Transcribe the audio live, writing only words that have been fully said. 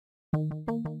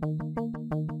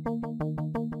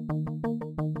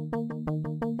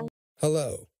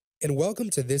Hello, and welcome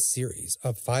to this series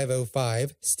of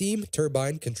 505 Steam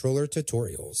Turbine Controller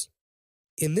tutorials.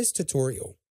 In this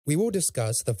tutorial, we will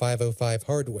discuss the 505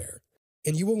 hardware,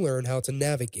 and you will learn how to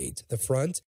navigate the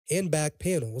front and back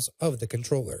panels of the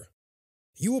controller.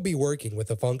 You will be working with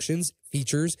the functions,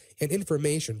 features, and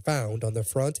information found on the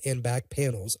front and back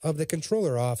panels of the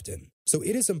controller often, so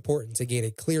it is important to gain a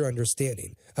clear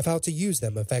understanding of how to use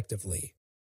them effectively.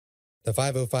 The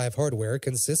 505 hardware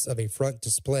consists of a front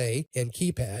display and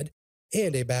keypad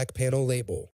and a back panel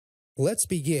label. Let's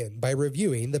begin by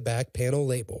reviewing the back panel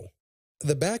label.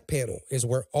 The back panel is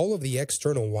where all of the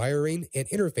external wiring and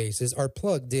interfaces are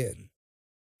plugged in.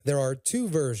 There are two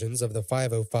versions of the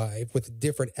 505 with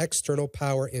different external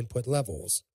power input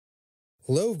levels.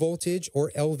 Low voltage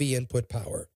or LV input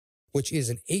power, which is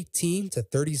an 18 to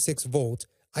 36 volt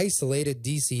isolated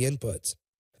DC input.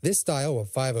 This style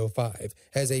of 505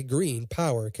 has a green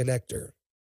power connector.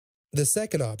 The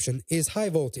second option is high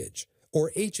voltage,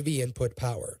 or HV input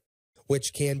power,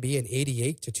 which can be an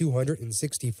 88 to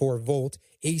 264 volt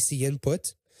AC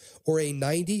input, or a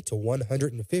 90 to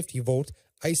 150 volt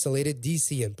isolated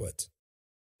DC input.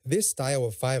 This style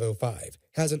of 505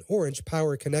 has an orange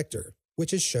power connector,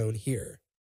 which is shown here.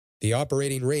 The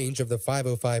operating range of the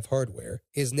 505 hardware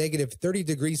is negative 30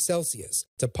 degrees Celsius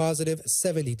to positive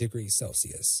 70 degrees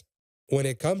Celsius. When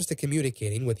it comes to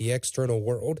communicating with the external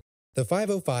world, the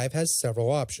 505 has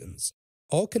several options.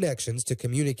 All connections to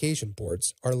communication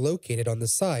ports are located on the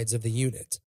sides of the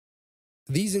unit.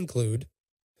 These include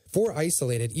 4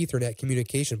 isolated Ethernet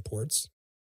communication ports,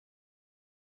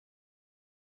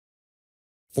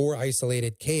 4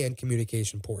 isolated CAN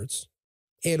communication ports,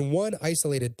 and 1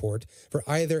 isolated port for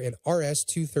either an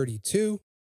RS-232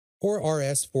 or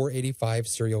RS-485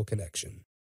 serial connection.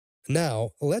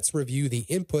 Now, let's review the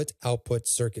input-output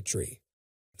circuitry.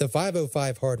 The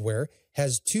 505 hardware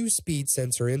has 2 speed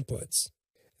sensor inputs.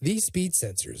 These speed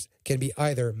sensors can be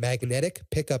either magnetic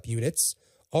pickup units,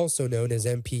 also known as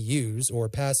MPUs or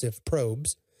passive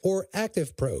probes, or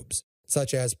active probes,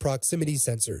 such as proximity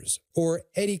sensors or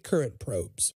eddy current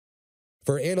probes.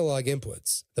 For analog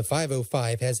inputs, the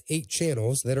 505 has 8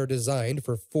 channels that are designed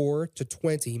for 4 to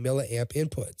 20 milliamp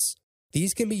inputs.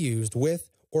 These can be used with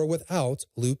or without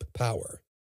loop power.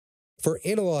 For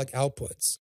analog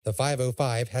outputs, the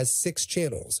 505 has 6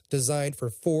 channels designed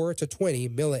for 4 to 20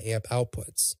 milliamp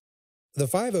outputs. The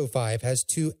 505 has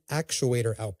 2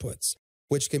 actuator outputs,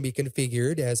 which can be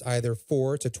configured as either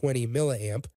 4 to 20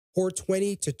 milliamp or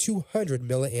 20 to 200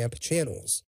 milliamp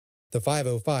channels. The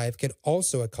 505 can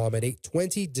also accommodate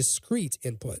 20 discrete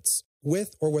inputs,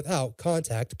 with or without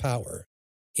contact power.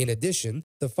 In addition,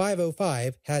 the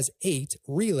 505 has 8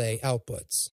 relay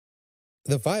outputs.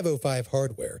 The 505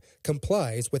 hardware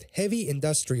complies with heavy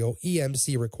industrial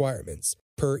EMC requirements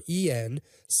per EN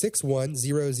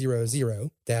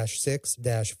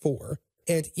 61000-6-4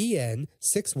 and EN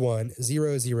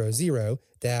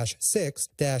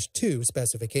 61000-6-2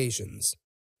 specifications.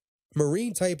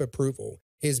 Marine type approval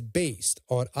is based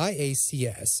on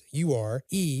IACS UR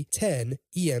E10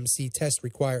 EMC test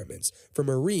requirements for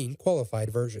marine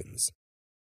qualified versions.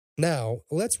 Now,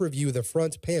 let's review the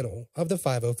front panel of the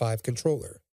 505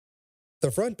 controller. The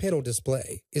front panel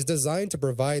display is designed to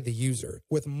provide the user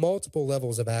with multiple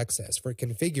levels of access for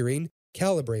configuring,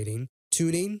 calibrating,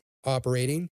 tuning,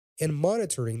 operating, and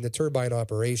monitoring the turbine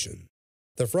operation.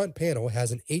 The front panel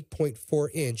has an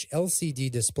 8.4-inch LCD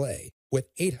display with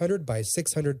 800 by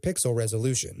 600 pixel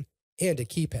resolution and a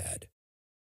keypad.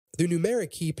 The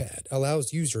numeric keypad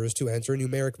allows users to enter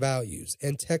numeric values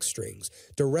and text strings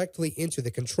directly into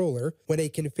the controller when a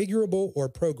configurable or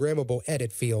programmable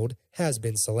edit field has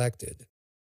been selected.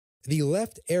 The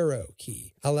left arrow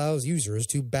key allows users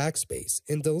to backspace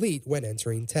and delete when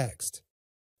entering text.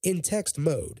 In text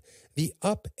mode, the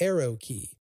up arrow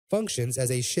key functions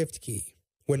as a shift key.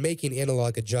 When making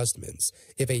analog adjustments,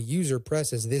 if a user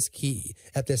presses this key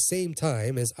at the same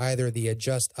time as either the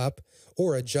adjust up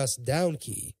or adjust down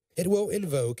key, it will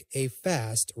invoke a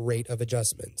fast rate of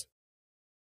adjustment.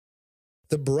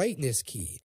 The brightness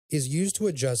key is used to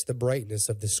adjust the brightness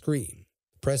of the screen.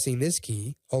 Pressing this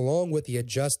key, along with the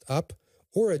adjust up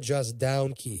or adjust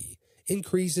down key,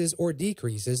 increases or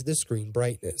decreases the screen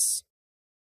brightness.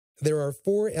 There are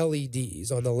 4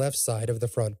 LEDs on the left side of the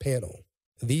front panel.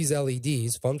 These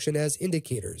LEDs function as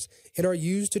indicators and are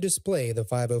used to display the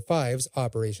 505's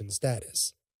operation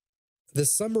status. The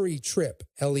summary trip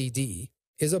LED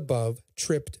is above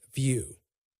tripped view.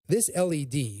 This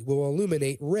LED will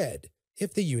illuminate red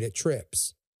if the unit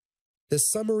trips. The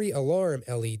summary alarm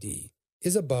LED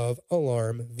is above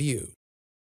alarm view.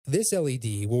 This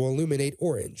LED will illuminate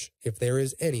orange if there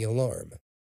is any alarm.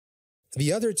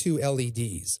 The other 2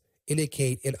 LEDs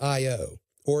indicate an I/O,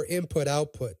 or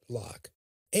input-output lock,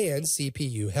 and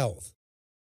CPU health.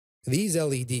 These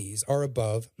LEDs are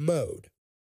above mode.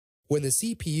 When the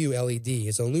CPU LED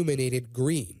is illuminated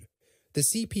green, the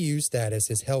CPU status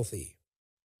is healthy.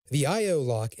 The I/O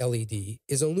lock LED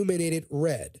is illuminated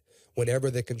red whenever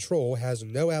the control has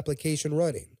no application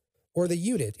running or the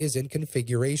unit is in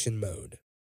configuration mode.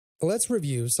 Let's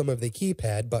review some of the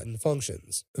keypad button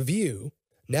functions. View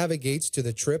navigates to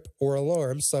the trip or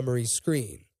alarm summary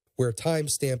screen, where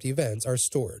time-stamped events are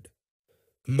stored.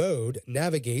 Mode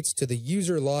navigates to the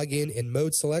user login and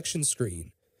mode selection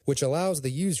screen, which allows the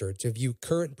user to view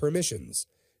current permissions,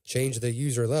 change the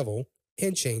user level,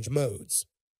 and change modes.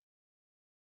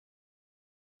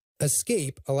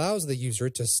 Escape allows the user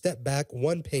to step back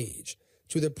one page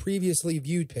to the previously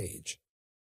viewed page.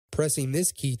 Pressing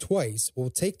this key twice will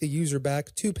take the user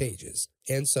back 2 pages,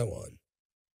 and so on.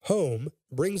 Home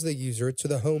brings the user to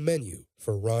the home menu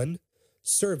for run,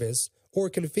 service, or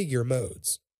configure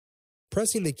modes.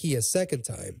 Pressing the key a second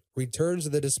time returns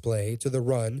the display to the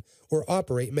run or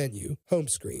operate menu home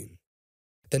screen.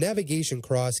 The navigation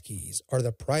cross keys are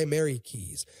the primary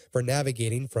keys for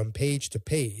navigating from page to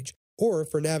page or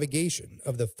for navigation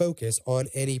of the focus on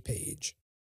any page.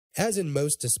 As in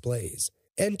most displays,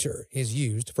 Enter is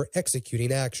used for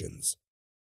executing actions.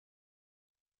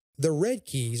 The red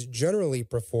keys generally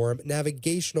perform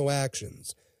navigational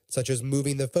actions, such as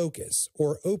moving the focus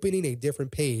or opening a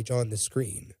different page on the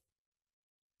screen.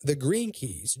 The green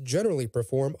keys generally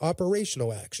perform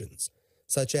operational actions,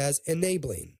 such as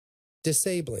enabling,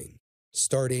 disabling,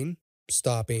 starting,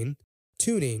 stopping,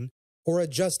 tuning, or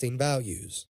adjusting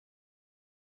values.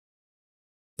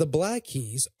 The black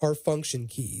keys are function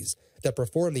keys that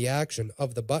perform the action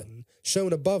of the button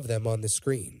shown above them on the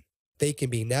screen. They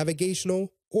can be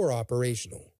navigational or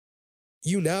operational.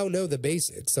 You now know the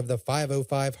basics of the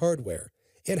 505 hardware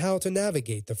and how to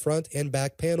navigate the front and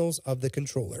back panels of the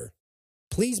controller.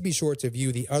 Please be sure to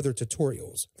view the other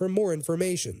tutorials for more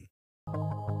information.